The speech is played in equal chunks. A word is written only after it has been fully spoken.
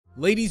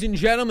Ladies and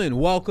gentlemen,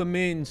 welcome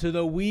into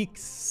the week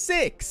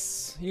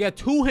 6. You got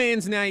two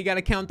hands now. You got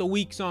to count the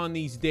weeks on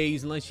these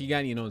days, unless you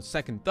got,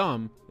 second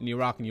thumb and you're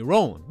rocking, you're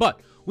rolling.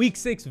 But week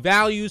 6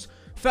 values,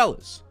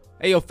 fellas.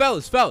 Hey, yo,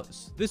 fellas,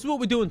 this is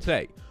what we're doing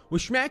today. We're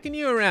smacking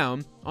you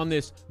around on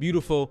this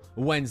beautiful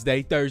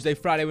Wednesday, Thursday,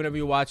 Friday, whenever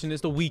you're watching this,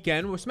 the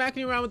weekend. We're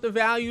smacking you around with the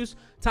values,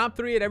 top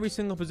 3 at every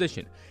single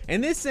position.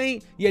 And this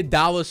ain't your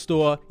dollar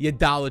store, your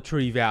Dollar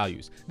Tree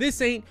values.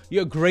 This ain't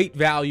your great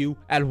value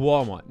at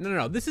Walmart.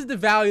 No. This is the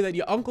value that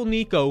your Uncle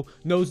Nico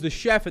knows the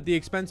chef at the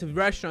expensive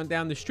restaurant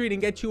down the street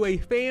and get you a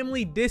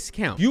family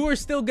discount. You are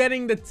still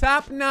getting the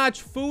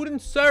top-notch food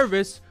and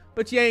service,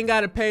 but you ain't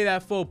got to pay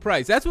that full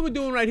price. That's what we're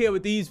doing right here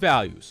with these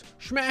values.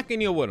 Smacking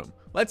you with them.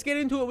 Let's get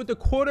into it with the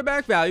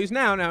quarterback values.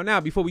 Now,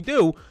 before we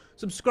do,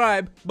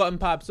 subscribe, button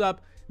pops up.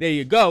 There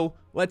you go.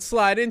 Let's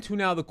slide into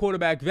now the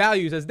quarterback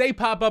values as they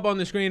pop up on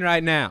the screen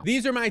right now.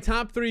 These are my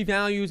top 3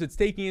 values. It's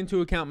taking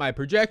into account my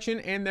projection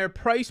and their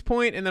price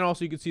point, and then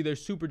also you can see their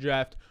super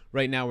draft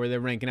right now where they're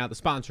ranking out, the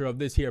sponsor of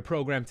this here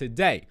program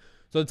today.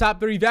 So the top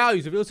 3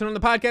 values, if you listen on the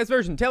podcast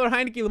version, Taylor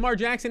Heinicke, Lamar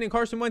Jackson, and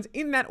Carson Wentz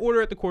in that order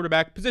at the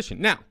quarterback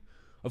position. Now,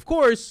 of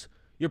course,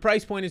 your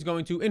price point is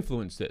going to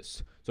influence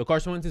this. So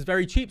Carson Wentz is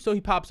very cheap, so he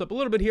pops up a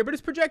little bit here, but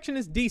his projection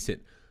is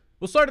decent.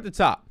 We'll start at the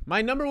top.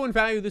 My number 1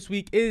 value this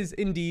week is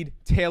indeed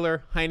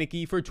Taylor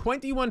Heinicke for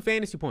 21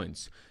 fantasy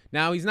points.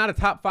 Now, he's not a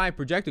top 5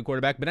 projected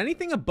quarterback, but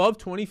anything above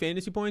 20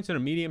 fantasy points in a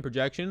median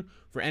projection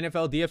for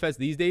NFL DFS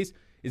these days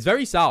is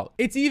very solid.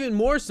 It's even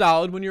more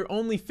solid when you're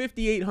only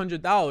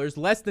 $5,800,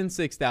 less than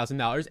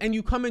 $6,000, and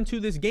you come into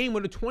this game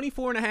with a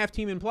 24.5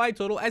 team implied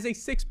total as a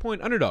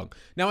 6-point underdog.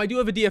 Now, I do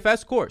have a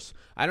DFS course.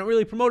 I don't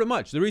really promote it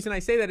much. The reason I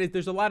say that is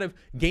there's a lot of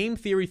game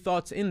theory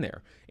thoughts in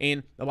there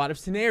and a lot of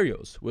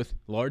scenarios with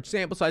large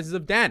sample sizes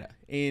of data.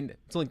 And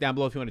it's linked down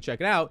below if you want to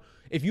check it out.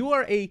 If you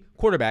are a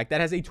quarterback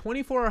that has a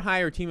 24 or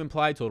higher team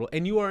implied total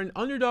and you are an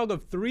underdog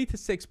of 3 to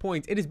 6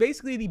 points, it is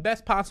basically the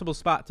best possible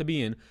spot to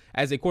be in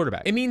as a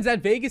quarterback. It means that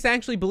Vegas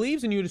actually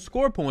believes in you to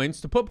score points,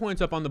 to put points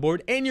up on the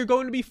board, and you're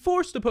going to be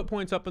forced to put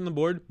points up on the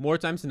board more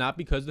times than not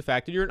because of the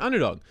fact that you're an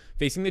underdog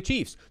facing the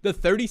Chiefs, the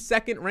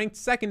 32nd ranked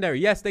secondary.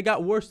 Yes, they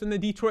got worse than the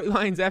Detroit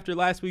Lions after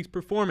last week's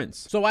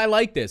performance. So I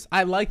like this.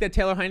 I like that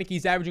Taylor Heinicke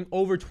is averaging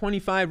over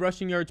 25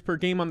 rushing yards per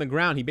game on the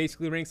ground. He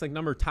basically ranks like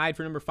tied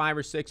for number 5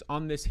 or 6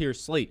 on this here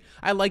slate.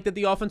 I like that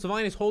the offensive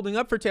line is holding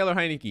up for Taylor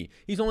Heinicke.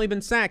 He's only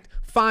been sacked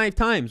 5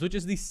 times, which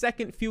is the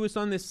second fewest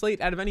on this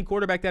slate out of any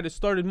quarterback that has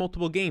started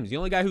multiple games. The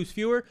only guy who's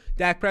fewer,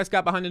 Dak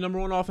Prescott, behind the number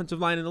 1 offensive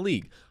line in the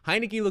league.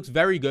 Heinicke looks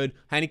very good.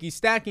 Heinicke's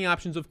stacking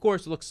options, of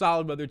course, look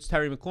solid, whether it's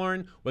Terry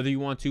McLaurin, whether you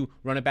want to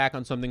run it back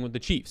on something with the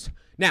Chiefs.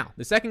 Now,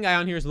 the second guy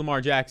on here is Lamar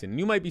Jackson. And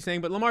you might be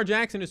saying, but Lamar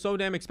Jackson is so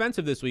damn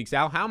expensive this week,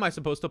 Sal. How am I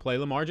supposed to play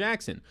Lamar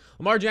Jackson?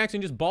 Lamar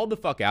Jackson just balled the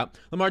fuck out.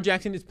 Lamar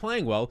Jackson is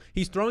playing well.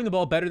 He's throwing the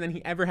ball better than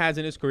he ever has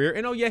in his career.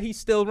 And oh yeah, he's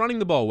still running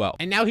the ball well.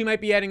 And now he might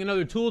be adding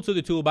another tool to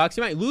the toolbox.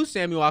 He might lose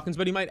Sammy Watkins,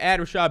 but he might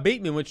add Rashad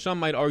Bateman, which some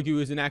might argue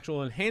is an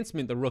actual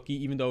enhancement, the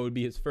rookie, even though it would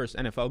be his first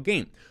NFL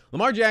game.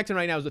 Lamar Jackson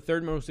right now is the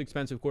 3rd most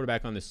expensive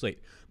quarterback on this slate.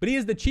 But he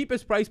is the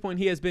cheapest price point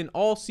he has been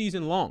all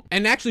season long.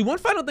 And actually, one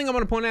final thing I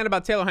want to point out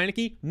about Taylor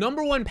Heinicke,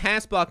 number 1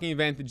 pass blocking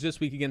advantage this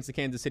week against the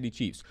Kansas City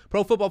Chiefs.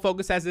 Pro Football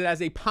Focus has it as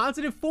a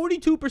positive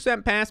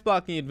 42% pass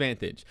blocking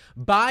advantage.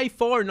 By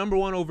far, number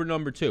 1 over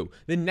number 2.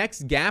 The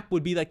next gap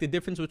would be like the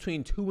difference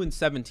between 2 and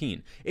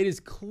 17. It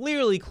is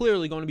clearly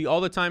going to be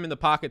all the time in the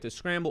pocket to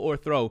scramble or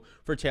throw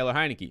for Taylor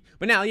Heinicke.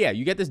 But now, yeah,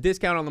 you get this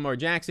discount on Lamar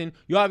Jackson.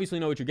 You obviously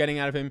know what you're getting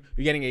out of him.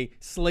 You're getting a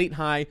slate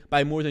high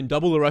by more than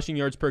double the rushing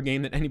yards per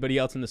game than anybody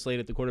else in the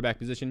slate at the quarterback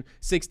position,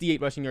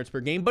 68 rushing yards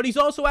per game. But he's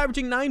also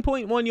averaging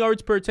 9.1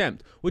 yards per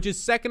attempt, which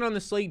is second on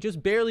the slate,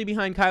 just barely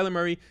behind Kyler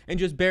Murray and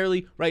just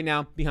barely right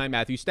now behind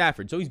Matthew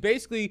Stafford. So he's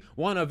basically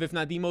one of, if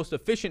not the most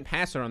efficient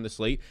passer on the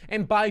slate,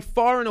 and by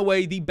far and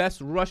away the best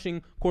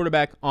rushing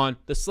quarterback on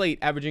the slate,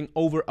 averaging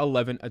over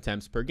 11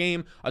 attempts per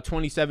game. A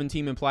 27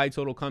 team implied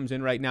total comes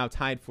in right now,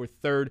 tied for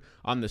 3rd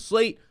on the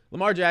slate.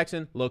 Lamar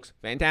Jackson looks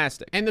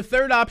fantastic. And the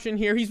third option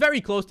here, he's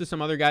very close to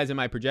some other guys in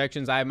my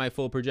projections. I have my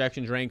full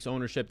projections, ranks,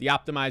 ownership, the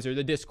optimizer,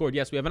 the Discord.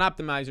 Yes, we have an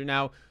optimizer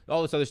now.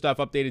 All this other stuff,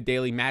 updated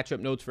daily matchup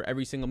notes for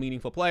every single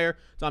meaningful player.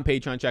 It's on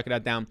Patreon. Check it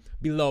out down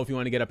below if you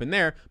want to get up in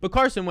there. But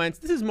Carson Wentz,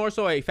 this is more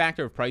so a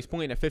factor of price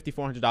point at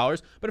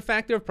 $5,400, but a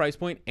factor of price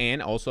point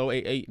and also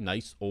a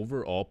nice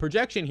overall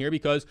projection here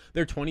because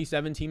they're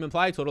 27 team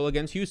implied total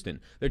against Houston.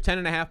 They're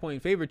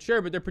 10.5-point favorites,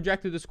 sure, but they're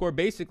projected to score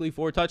basically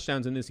 4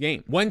 touchdowns in this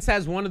game. Wentz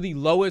has one of the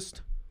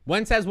lowest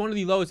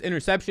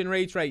interception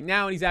rates right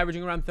now, and he's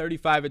averaging around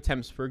 35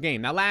 attempts per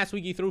game. Now, last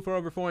week he threw for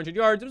over 400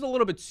 yards. It was a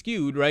little bit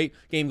skewed, right?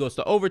 Game goes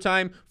to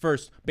overtime.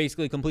 First,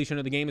 basically, completion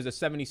of the game is a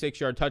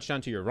 76-yard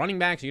touchdown to your running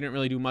back, so you didn't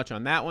really do much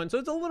on that one. So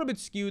it's a little bit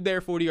skewed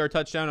there, 40-yard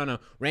touchdown on a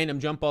random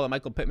jump ball that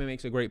Michael Pittman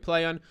makes a great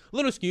play on. A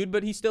little skewed,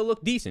 but he still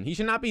looked decent. He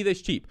should not be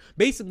this cheap.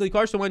 Basically,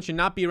 Carson Wentz should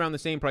not be around the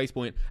same price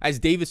point as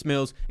Davis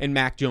Mills and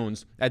Mac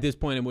Jones at this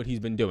point in what he's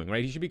been doing,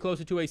 right? He should be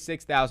closer to a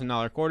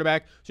 $6,000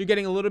 quarterback, so you're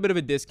getting a little bit of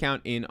a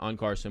discount in on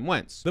Carson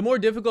Wentz. The more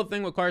difficult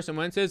thing with Carson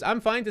Wentz is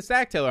I'm fine to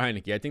stack Taylor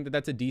Heinicke. I think that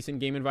that's a decent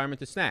game environment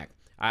to stack.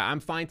 I'm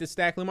fine to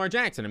stack Lamar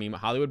Jackson. I mean,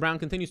 Hollywood Brown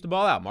continues to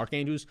ball out. Mark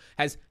Andrews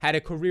has had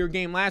a career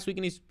game last week,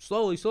 and he's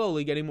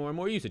slowly getting more and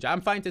more usage.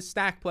 I'm fine to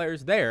stack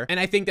players there. And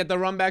I think that the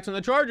run backs on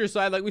the Chargers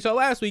side, like we saw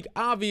last week,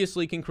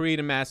 obviously can create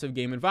a massive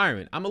game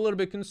environment. I'm a little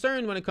bit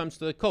concerned when it comes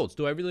to the Colts.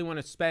 Do I really want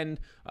to spend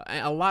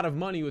a lot of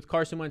money with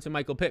Carson Wentz and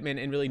Michael Pittman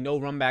and really no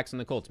run backs on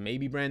the Colts?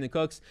 Maybe Brandon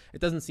Cooks. It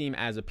doesn't seem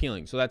as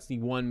appealing. So that's the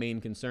one main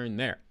concern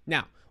there.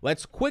 Now,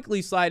 let's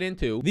quickly slide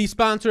into the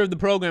sponsor of the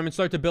program and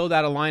start to build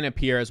out a lineup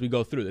here as we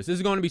go through this. This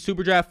is going to be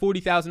Super Draft,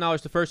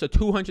 $40,000 to first, a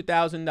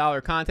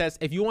 $200,000 contest.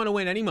 If you want to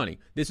win any money,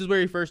 this is where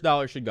your first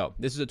dollar should go.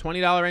 This is a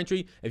 $20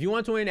 entry. If you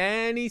want to win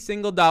any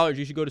single dollars,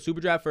 you should go to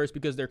Super Draft first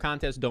because their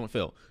contests don't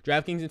fill.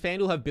 DraftKings and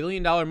FanDuel have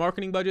billion-dollar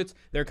marketing budgets.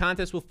 Their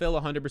contests will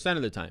fill 100%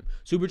 of the time.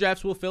 Super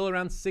Drafts will fill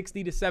around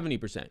 60 to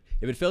 70%.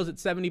 If it fills at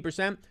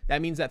 70%,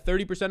 that means that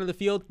 30% of the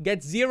field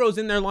gets zeros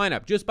in their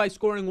lineup. Just by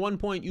scoring 1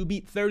 point, you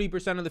beat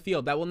 30% of the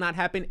field. That will not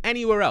happen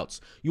anywhere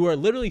else. You are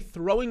literally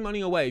throwing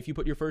money away if you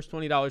put your first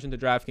 $20 into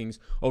DraftKings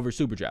over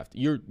Super Draft.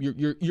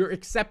 You're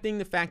accepting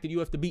the fact that you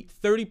have to beat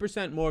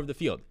 30% more of the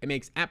field. It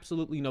makes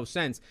absolutely no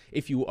sense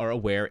if you are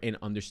aware and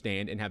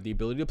understand and have the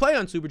ability to play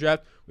on Super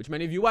Draft, which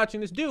many of you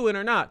watching this do and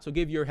are not. So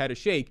give your head a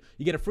shake.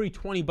 You get a free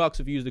 $20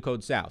 if you use the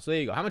code SAL. So there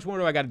you go. How much more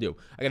do I got to do?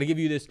 I got to give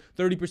you this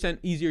 30%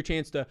 easier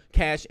chance to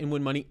cash and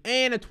win money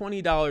and a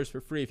 $20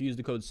 for free if you use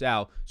the code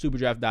SAL,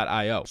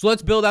 superdraft.io. So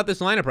let's build out this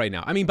lineup right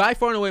now. I mean, by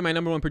far and away, my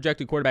number one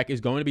projected quarterback is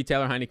going to be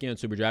Taylor Heinicke on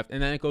Super Draft,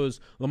 and then it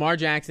goes Lamar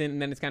Jackson,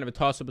 and then it's kind of a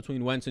toss-up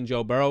between Wentz and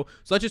Joe Burrow.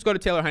 So let's just go to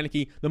Taylor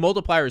Heinicke. The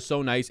multiplier is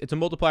so nice. It's a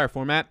multiplier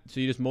format, so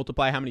you just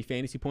multiply how many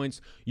fantasy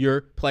points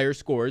your player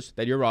scores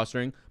that you're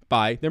rostering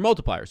by their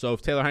multiplier. So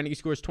if Taylor Heinicke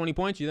scores 20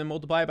 points, you then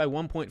multiply it by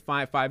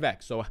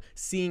 1.55x. So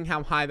seeing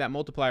how high that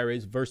multiplier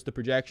is versus the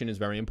projection is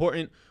very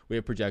important. We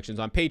have projections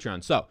on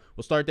Patreon. So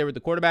we'll start there with the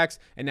quarterbacks,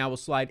 and now we'll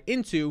slide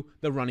into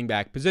the running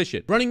back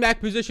position. Running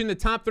back position, the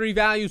top 3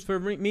 values for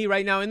me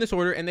right now in this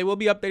order, and they will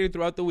be updated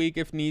throughout the week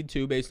if need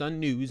to based on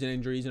news and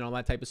injuries and all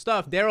that type of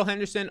stuff. Darrell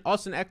Henderson,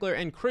 Austin Eckler,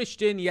 and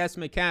Christian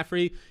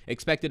McCaffrey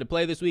expected to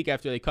play this week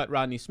after they cut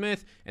Rodney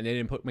Smith, and they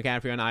didn't put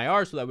McCaffrey on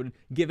IR, so that would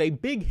give a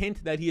big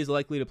hint that he is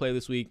likely to play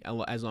this week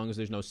as long as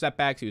there's no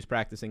setbacks. He was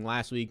practicing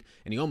last week,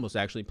 and he almost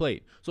actually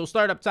played. So we'll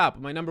start up top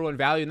with my number one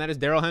value, and that is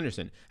Darrell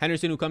Henderson.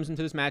 Henderson, who comes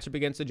into this matchup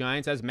against the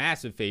Giants, has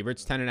massive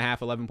favorites, 10.5,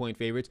 11-point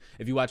favorites.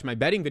 If you watch my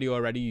betting video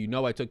already, you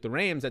know I took the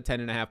Rams at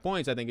 10.5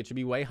 points. I think it should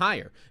be way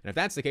higher. And if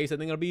that's the case, I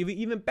think it'll be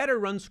even better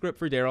run script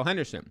for Darrell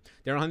Henderson.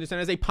 Darrell Henderson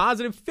has a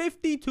positive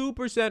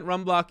 52%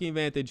 run blocking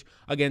advantage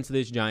against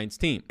this Giants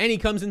team. And he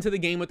comes into the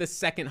game with the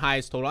second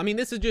highest total. I mean,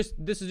 this is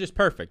just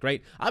perfect,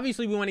 right?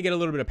 Obviously, we want to get a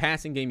little bit of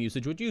passing game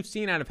usage, which you've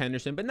seen out of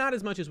Henderson, but not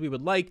as much as we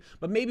would like.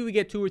 But maybe we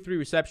get 2 or 3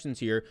 receptions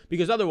here,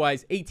 because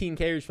otherwise 18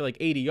 carries for like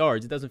 80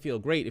 yards. It doesn't feel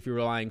great if you're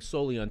relying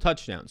solely on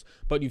touchdowns.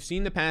 But you've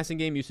seen the passing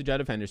game usage out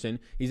of Henderson.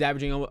 He's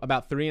averaging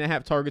about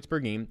 3.5 targets per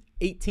game,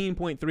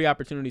 18.3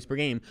 opportunities per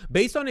game.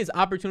 Based on his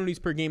opportunities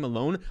per game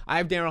alone, I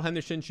have Darrell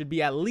Henderson should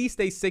be at least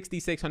a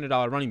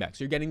 $6,600 running back.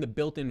 So you're getting the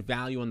built-in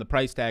value on the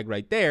price tag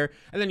right there.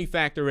 And then you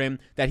factor in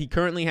that he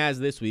currently has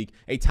this week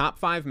a top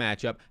 5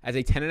 matchup as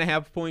a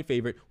 10.5-point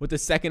favorite with the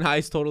second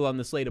highest total on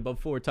the slate, above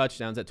 4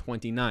 touchdowns at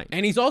 29.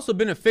 And he's also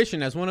been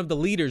efficient as one of the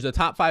leaders, a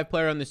top 5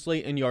 player on the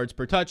slate in yards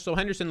per touch. So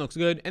Henderson looks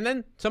good. And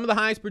then some of the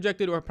highest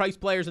projected or priced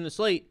players in the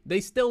slate,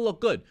 they still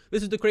look good.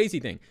 This is the crazy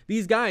thing.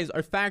 These guys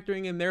are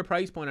factoring in their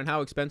price point on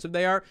how expensive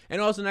they are, and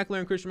Austin Eckler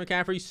and Christian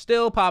McCaffrey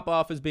still pop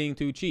off as being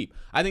too cheap.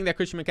 I think that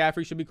Christian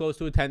McCaffrey should be close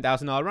to a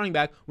 $10,000 running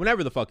back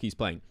whenever the fuck he's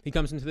playing. He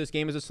comes into this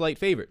game as a slight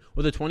favorite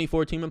with a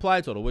 24 team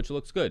implied total, which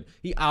looks good.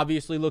 He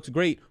obviously looks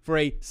great for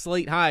a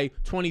slate high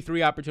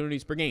 23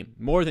 opportunities per game,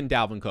 more than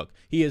Dalvin Cook.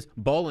 He is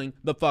balling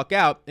the fuck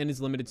out in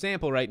his limited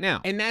sample right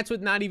now. And that's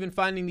with not even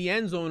finding the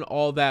end zone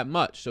all that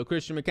much. So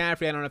Christian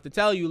McCaffrey, I don't have to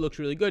tell you, looks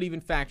really good, even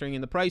factoring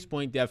in the price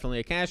point. Definitely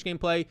a cash game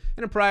play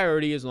and a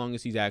priority as long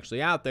as he's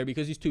actually out there,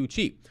 because he's too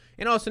cheap.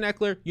 And Austin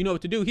Eckler, you know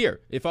what to do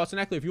here. If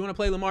you want to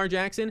play Lamar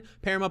Jackson,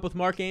 pair him up with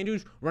Mark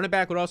Andrews, run it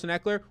back with Austin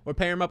Eckler, or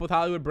pair him up with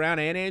Hollywood Brown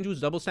and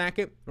Andrews, double stack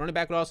it, run it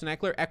back with Austin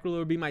Eckler. Eckler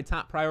would be my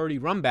top priority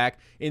run back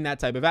in that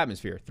type of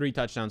atmosphere. 3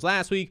 touchdowns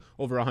last week,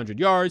 over 100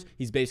 yards.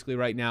 He's basically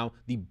right now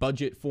the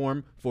budget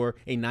form for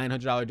a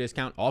 $900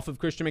 discount off of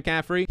Christian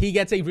McCaffrey. He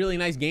gets a really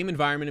nice game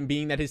environment, and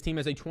being that his team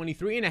has a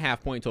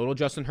 23.5-point total,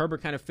 Justin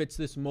Herbert kind of fits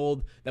this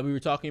mold that we were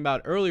talking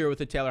about earlier with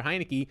the Taylor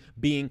Heinicke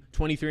being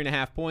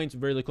 23.5 points,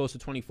 really close to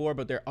 24,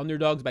 but they're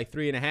underdogs by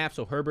 3.5.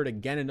 So Herbert,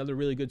 again, another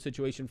really good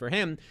situation for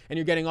him. And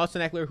you're getting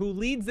Austin Eckler, who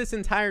leads this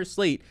entire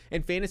slate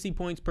in fantasy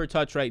points per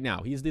touch right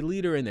now. He's the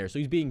leader in there, so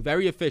he's being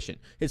very efficient.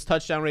 His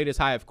touchdown rate is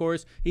high, of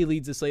course. He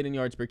leads the slate in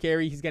yards per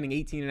carry. He's getting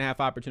 18.5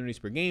 opportunities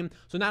per game.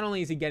 So not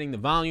only is he getting the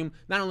volume,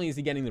 not only is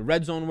he getting the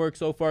red zone work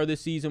so far, far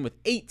this season with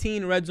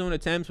 18 red zone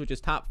attempts, which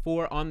is top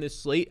 4 on this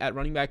slate at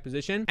running back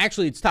position.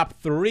 Actually, it's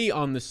top 3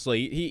 on the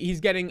slate. He's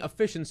getting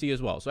efficiency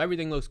as well. So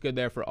everything looks good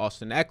there for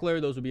Austin Eckler.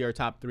 Those would be our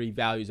top 3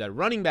 values at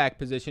running back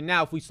position.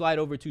 Now, if we slide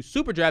over to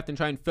Super Draft and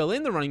try and fill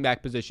in the running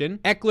back position,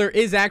 Eckler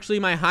is actually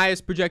my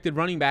highest projected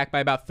running back by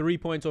about 3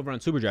 points over on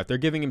Super Draft. They're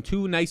giving him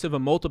too nice of a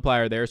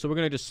multiplier there. So we're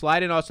going to just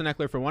slide in Austin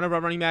Eckler for one of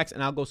our running backs,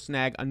 and I'll go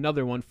snag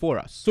another one for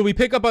us. So we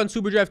pick up on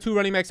Super Draft 2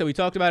 running backs that we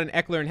talked about in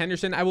Eckler and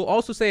Henderson. I will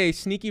also say a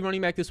sneaky running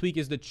back this week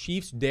is the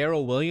Chiefs'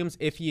 Darrell Williams,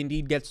 if he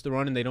indeed gets the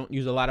run and they don't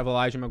use a lot of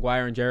Elijah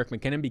McGuire and Jerick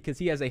McKinnon, because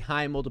he has a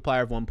high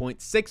multiplier of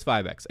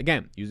 1.65x.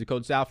 Again, use the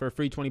code SAL for a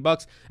free 20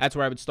 bucks. That's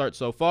where I would start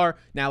so far.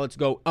 Now let's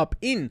go up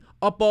in,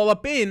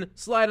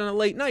 slide on a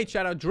late night.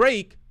 Shout out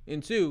Drake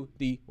into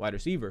the wide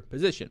receiver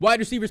position. Wide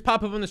receivers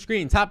pop up on the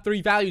screen. Top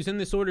 3 values in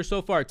this order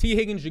so far: T.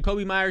 Higgins,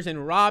 Jacoby Myers,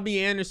 and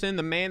Robbie Anderson,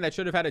 the man that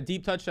should have had a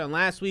deep touchdown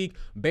last week,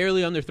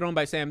 barely underthrown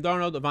by Sam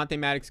Darnold. Avonte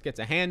Maddox gets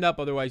a hand up,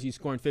 otherwise he's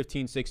scoring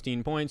 15,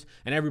 16 points,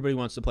 and everybody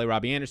wants to play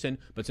Robbie Anderson,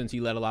 but since he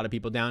let a lot of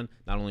people down,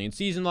 not only in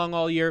season long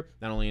all year,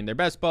 not only in their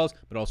best balls,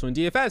 but also in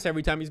DFS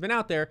every time he's been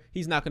out there,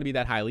 he's not going to be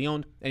that highly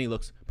owned, and he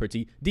looks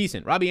pretty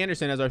decent. Robbie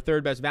Anderson as our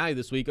 3rd best value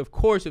this week. Of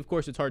course,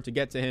 it's hard to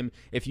get to him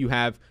if you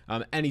have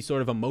any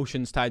sort of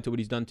emotions tied to what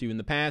he's done to you in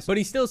the past, but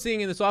he's still seeing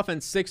in this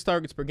offense 6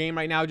 targets per game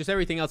right now. Just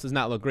everything else does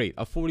not look great.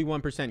 A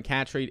 41%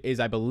 catch rate is,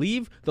 I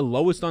believe, the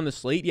lowest on the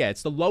slate. Yeah,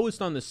 it's the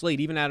lowest on the slate,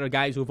 even out of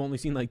guys who have only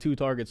seen like 2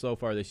 targets so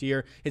far this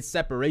year. His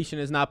separation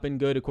has not been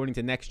good according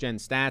to next gen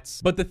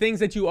stats, but the things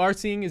that you are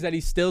seeing is that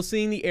he's still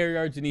seeing the air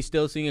yards and he's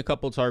still seeing a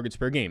couple targets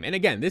per game. And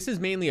again, this is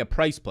mainly a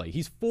price play.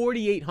 He's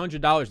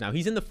 $4,800 now.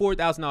 He's in the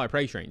 $4,000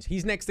 price range.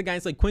 He's next to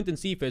guys like Quinton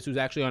Cephas, who's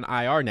actually on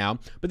IR now,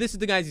 but this is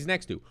the guys he's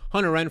next to.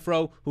 Hunter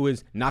Renfrow, who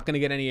is not going to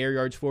get any air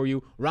yards for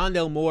you.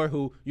 Rondell Moore,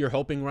 who you're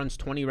hoping runs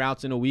 20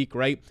 routes in a week,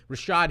 right?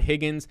 Rashad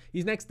Higgins,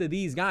 he's next to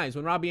these guys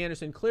when Robbie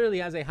Anderson clearly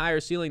has a higher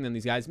ceiling than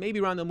these guys. Maybe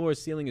Rondell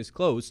Moore's ceiling is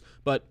close,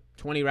 but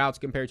 20 routes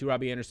compared to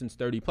Robbie Anderson's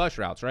 30-plus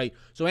routes, right?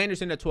 So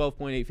Anderson at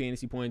 12.8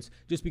 fantasy points,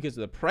 just because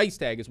of the price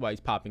tag is why he's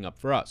popping up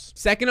for us.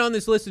 Second on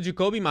this list is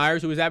Jacoby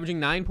Myers, who is averaging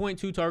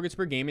 9.2 targets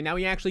per game, and now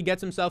he actually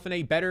gets himself in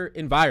a better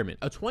environment.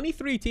 A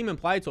 23-team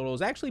implied total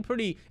is actually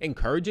pretty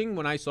encouraging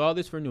when I saw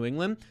this for New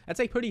England.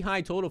 That's a pretty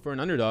high total for an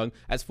underdog,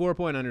 as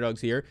 4-point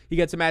underdogs here. He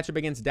gets a matchup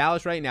against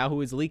Dallas right now,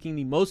 who is leaking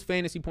the most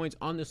fantasy points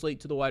on the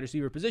slate to the wide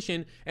receiver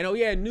position. And oh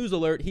yeah, news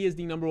alert, he is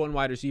the #1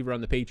 wide receiver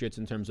on the Patriots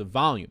in terms of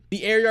volume.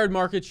 The air yard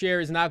market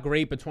share is not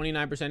great, but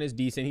 29% is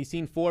decent. He's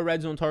seen 4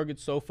 red zone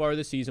targets so far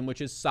this season,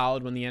 which is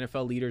solid when the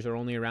NFL leaders are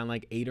only around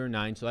like 8 or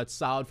 9. So that's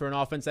solid for an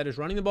offense that is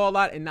running the ball a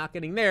lot and not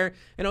getting there.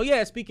 And oh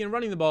yeah, speaking of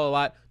running the ball a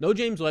lot, no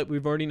James White,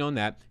 we've already known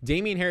that.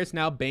 Damian Harris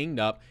now banged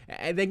up.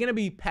 And they're going to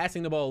be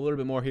passing the ball a little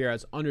bit more here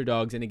as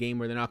underdogs in a game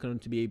where they're not going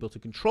to be able to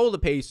control the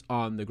pace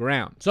on the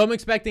ground. So I'm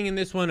expecting in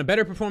this one a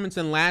better performance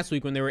than last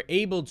week when they were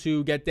able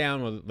to get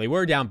down. Well, they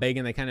were down big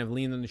and they kind of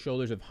leaned on the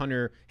shoulders of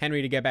Hunter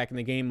Henry to get back in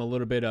the game, a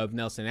little bit of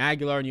Nelson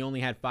Aguilar, and you only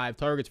had 5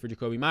 targets for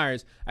Jacoby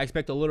Myers. I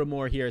expect a little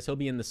more here as he'll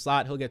be in the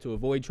slot. He'll get to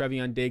avoid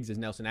Trevion Diggs as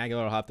Nelson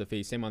Aguilar will have to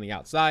face him on the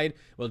outside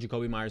while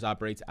Jacoby Myers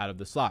operates out of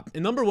the slot.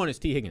 And #1 is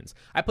T. Higgins.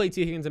 I played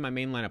T. Higgins in my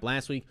main lineup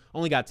last week,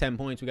 only got 10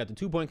 points. We got the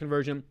 2-point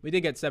conversion. We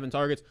did get 7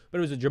 targets, but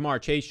it was a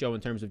Jamar Chase show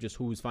in terms of just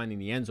who was finding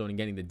the end zone and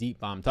getting the deep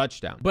bomb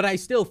touchdown. But I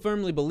still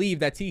firmly believe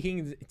that T.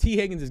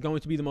 Higgins is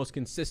going to be the most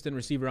consistent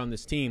receiver on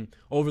this team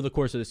over the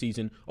course of the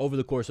season, over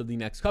the course of the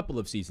next couple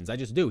of seasons. I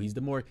just do. He's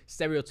the more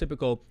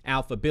stereotypical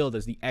alpha build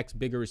as the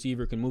bigger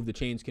receiver, can move the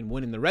chains, can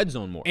win in the red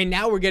zone more. And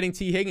now we're getting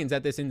T. Higgins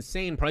at this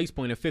insane price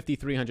point of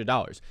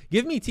 $5,300.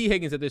 Give me T.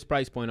 Higgins at this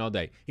price point all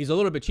day. He's a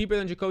little bit cheaper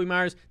than Jacoby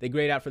Myers. They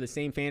grade out for the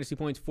same fantasy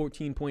points,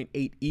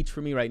 14.8 each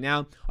for me right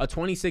now. A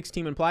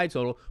 26-team implied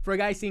total for a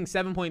guy seeing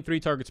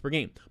 7.3 targets per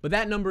game. But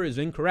that number is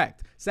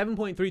incorrect.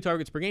 7.3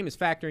 targets per game is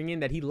factoring in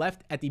that he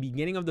left at the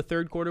beginning of the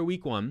third quarter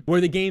week 1,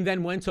 where the game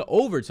then went to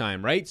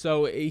overtime, right?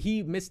 So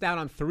he missed out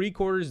on 3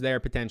 quarters there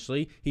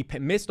potentially. He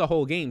missed a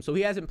whole game, so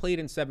he hasn't played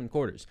in 7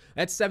 quarters.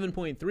 That's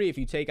 7.3 if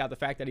you take out the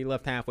fact that he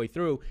left halfway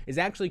through, is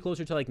actually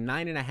closer to like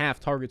 9.5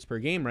 targets per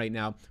game right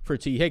now for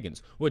T.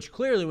 Higgins, which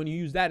clearly when you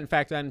use that and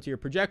factor that into your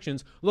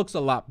projections looks a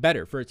lot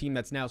better for a team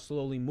that's now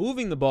slowly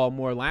moving the ball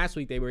more. Last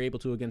week they were able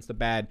to against the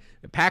bad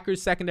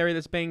Packers secondary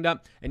that's banged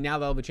up, and now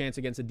they'll have a chance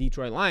against the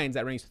Detroit Lions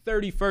that ranks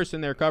 31st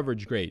in their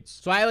coverage grades.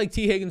 So I like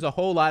T. Higgins a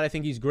whole lot. I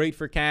think he's great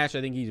for cash.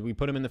 I think we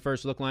put him in the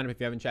first look lineup if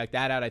you haven't checked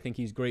that out. I think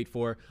he's great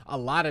for a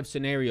lot of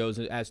scenarios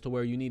as to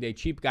where you need a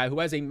cheap guy who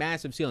has a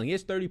massive ceiling. He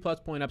has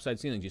 30-plus point upside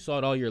ceilings. You saw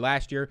it all year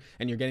last year,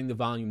 and you're getting the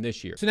volume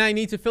this year. So now you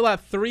need to fill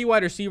out 3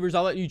 wide receivers.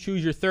 I'll let you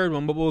choose your third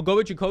one, but we'll go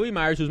with Jacoby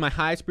Myers, who's my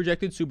highest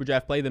projected super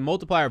draft play. The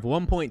multiplier of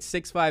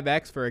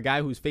 1.65x for a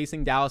guy who's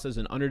facing Dallas as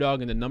an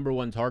underdog and the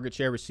 #1 target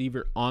share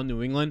receiver on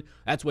New England.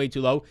 That's way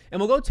too low. And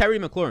we'll go Terry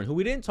McLaurin, who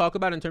we didn't talk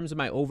about in terms of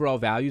my overall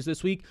values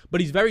this week,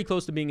 but he's very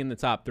close to being in the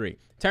top 3.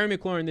 Terry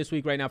McLaurin this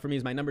week right now for me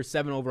is my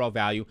 #7 overall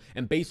value,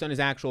 and based on his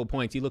actual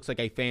points, he looks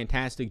like a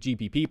fantastic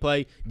GPP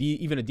play,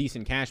 even a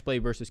decent cash play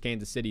versus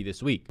Kansas City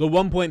this week. The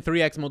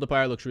 1.3x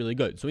multiplier looks really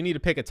good. So we need to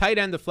pick a tight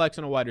end, the flex,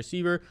 and a wide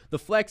receiver. The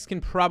flex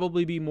can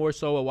probably be more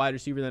so a wide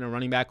receiver than a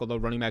running back, although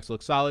running backs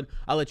look solid.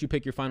 I'll let you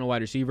pick your final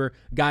wide receiver.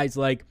 Guys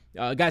like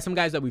some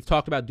guys that we've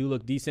talked about do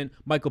look decent.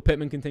 Michael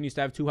Pittman continues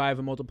to have too high of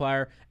a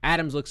multiplier.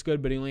 Adams looks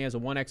good, but he only has a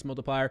 1x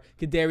multiplier.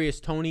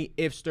 Kadarius Toney,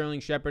 if Sterling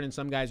Shepard and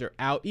some guys are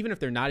out, even if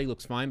they're not, he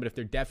looks fine, but if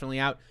they're definitely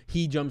out,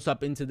 he jumps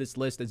up into this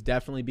list as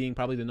definitely being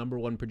probably the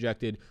 #1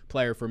 projected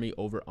player for me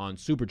over on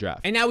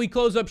SuperDraft. And now we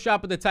close up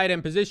shop at the tight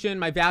end position.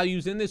 My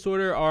values in this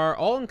order are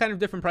all in kind of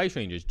different price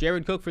ranges.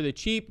 Jared Cook for the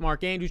cheap,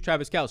 Mark Andrews,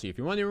 Travis Kelce. If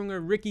you're wondering where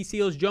Ricky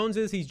Seals-Jones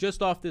is, he's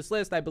just off this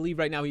list. I believe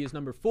right now he is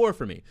 #4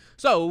 for me.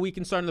 So we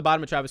can start on the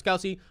bottom of Travis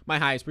Kelce, my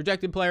highest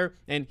projected player,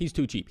 and he's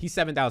too cheap. He's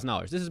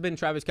 $7,000. This has been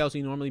Travis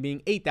Kelce normally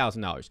being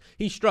 $8,000.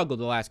 He struggled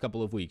the last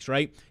couple of weeks,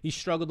 right? He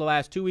struggled the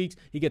last 2 weeks.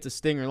 He gets a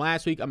stinger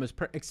last week. I'm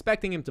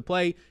expecting him to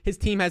play. His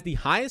team has the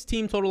highest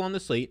team total on the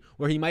slate,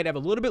 where he might have a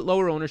little bit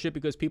lower ownership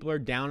because people are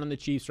down on the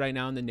Chiefs right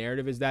now, and the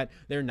narrative is that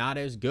they're not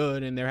as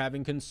good and they're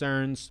having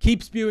concerns.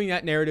 Keep spewing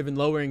that narrative and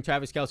lowering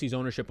Travis Kelce's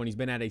ownership when he's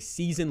been at a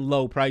season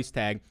low price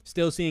tag,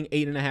 still seeing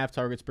 8.5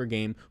 targets per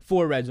game,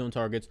 4 red zone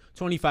targets,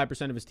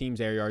 25% of his team's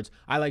air yards.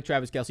 I like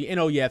Travis Kelce, and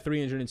oh yeah,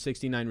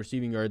 369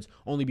 receiving yards,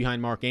 only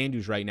behind Mark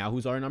Andrews right now,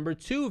 who's our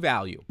 #2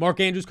 value. Mark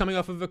Andrews coming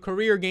off of a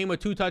career game with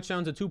 2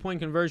 touchdowns, a 2-point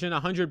conversion,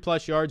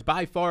 100+ yards,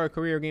 by far a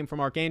career game for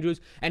Mark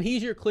Andrews, and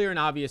he's your clear and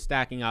obvious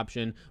stacking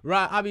option.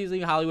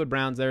 Obviously, Hollywood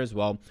Brown's there as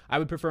well. I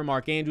would prefer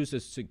Mark Andrews to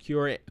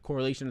secure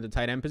correlation at the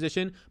tight end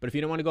position, but if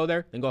you don't want to go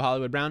there, then go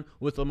Hollywood Brown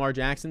with Lamar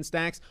Jackson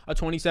stacks. A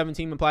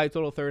 2017 implied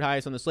total, 3rd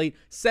highest on the slate,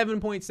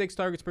 7.6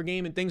 targets per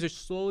game, and things are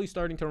slowly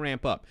starting to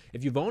ramp up.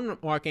 If you've owned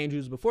Mark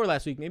Andrews before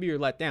last week, maybe you're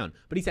let down,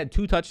 but he's had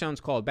 2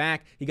 touchdowns called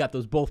back. He got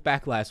those both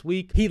back last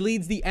week. He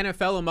leads the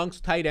NFL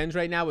amongst tight ends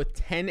right now with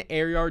 10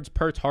 air yards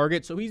per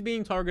target, so he's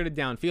being targeted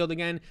downfield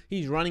again.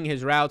 He's running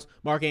his routes.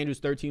 Mark Andrews,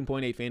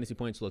 13.8 fantasy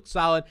points, looks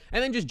solid.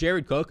 And then just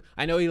Jared Cook.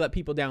 I know he let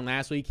people down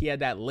last week. He had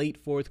that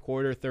late 4th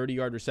quarter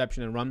 30-yard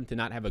reception and run to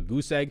not have a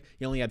goose egg.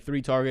 He only had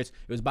 3 targets.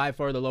 It was by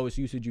far the lowest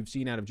usage you've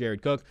seen out of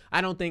Jared Cook.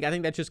 I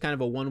think that's just kind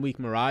of a 1-week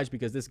mirage,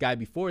 because this guy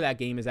before that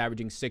game is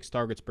averaging 6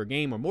 targets per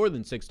game, or more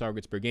than 6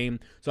 targets per game.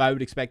 So I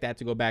would expect that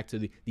to go back to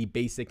the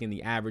basic and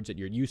the average that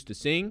you're used to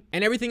seeing.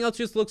 And everything else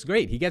just looks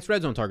great. He gets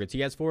red zone targets.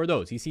 He has 4 of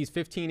those. He sees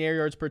 15 air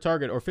yards per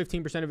target, or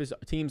 15% of his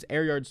team's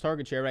air yards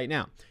target share right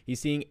now. He's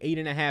seeing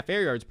 8.5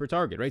 air yards per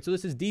target, right? So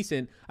this is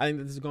decent. I think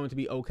that this is going to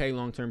be okay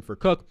long-term for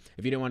Cook.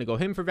 If you didn't want to go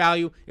him for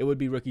value, it would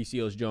be Ricky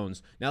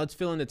Seals-Jones. Now let's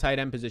fill in the tight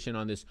end position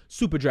on this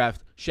super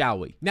draft, shall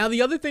we? Now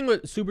the other thing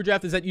with super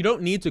draft is that you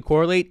don't need to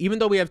correlate. Even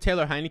though we have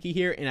Taylor Heineke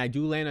here and I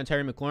do land on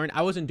Terry McLaurin,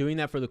 I wasn't doing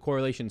that for the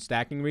correlation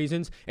stacking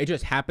reasons. It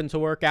just happened to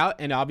work out,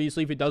 and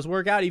obviously if it does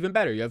work out, even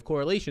better. You have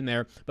correlation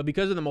there, but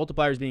because of the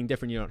multipliers being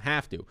different, you don't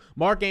have to.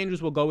 Mark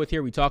Andrews will go with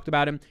here. We talked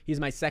about him. He's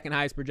my 2nd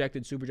highest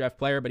projected super draft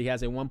player, but he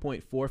has a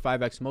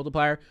 1.45x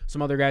multiplier.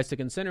 Some other guys to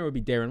consider would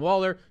be Darren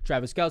Waller,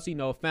 Travis Kelce,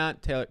 Noah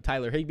Fant,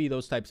 Tyler Higbee,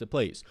 those types of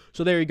plays.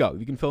 So there you go.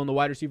 You can fill in the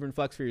wide receiver and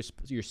flex for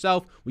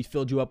yourself. We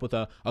filled you up with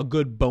a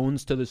good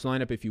bones to this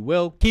lineup, if you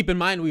will. Keep in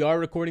mind, we are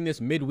recording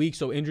this midweek,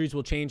 so injuries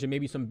will change and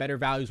maybe some better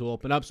values will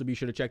open up. So be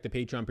sure to check the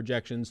Patreon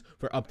projections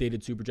for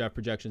updated super draft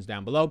projections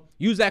down below.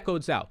 Use that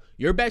code SAL.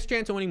 Your best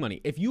chance of winning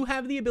money. If you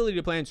have the ability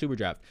to play in super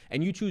draft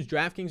and you choose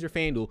Draftkings or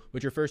FanDuel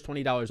with your first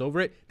 $20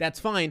 over it, that's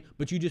fine,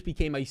 but you just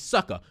became a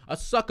sucker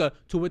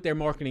to what their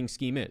marketing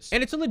scheme is.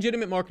 And it's a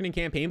legitimate marketing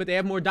campaign, but they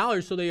have more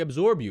dollars, so they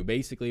absorb you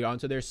basically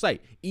onto their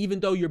site. Even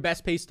though your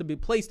best place to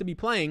be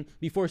playing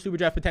before super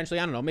draft potentially,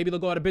 I don't know, maybe they'll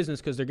go out of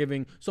business because they're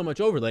giving so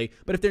much overlay.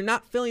 But if they're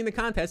not filling the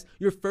contest,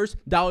 your first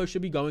dollar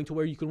should be going to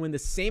where you can win the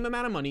same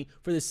amount of money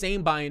for the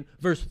same buy-in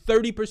versus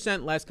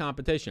 30% less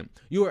competition.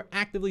 You are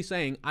actively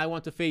saying, I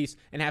want to face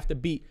and have to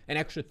beat an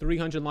extra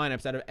 300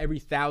 lineups out of every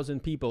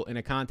 1,000 people in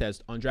a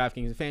contest on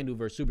DraftKings and FanDuel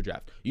versus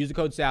SuperDraft. Use the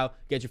code SAL,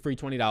 get your free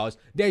 $20.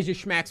 There's your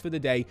schmacks for the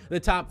day, the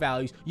top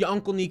values, your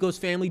Uncle Nico's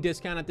family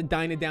discount at the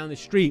diner down the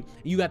street.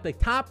 You got the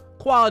top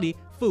quality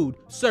food,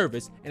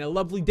 service, and a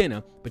lovely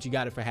dinner, but you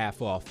got it for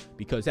half off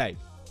because, hey,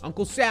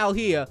 Uncle Sal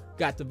here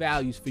got the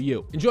values for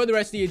you. Enjoy the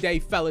rest of your day,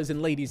 fellas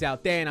and ladies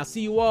out there, and I'll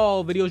see you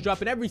all. Videos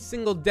dropping every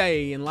single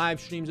day and live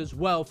streams as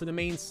well for the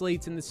main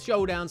slates and the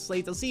showdown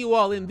slates. I'll see you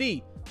all in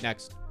the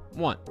next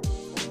one.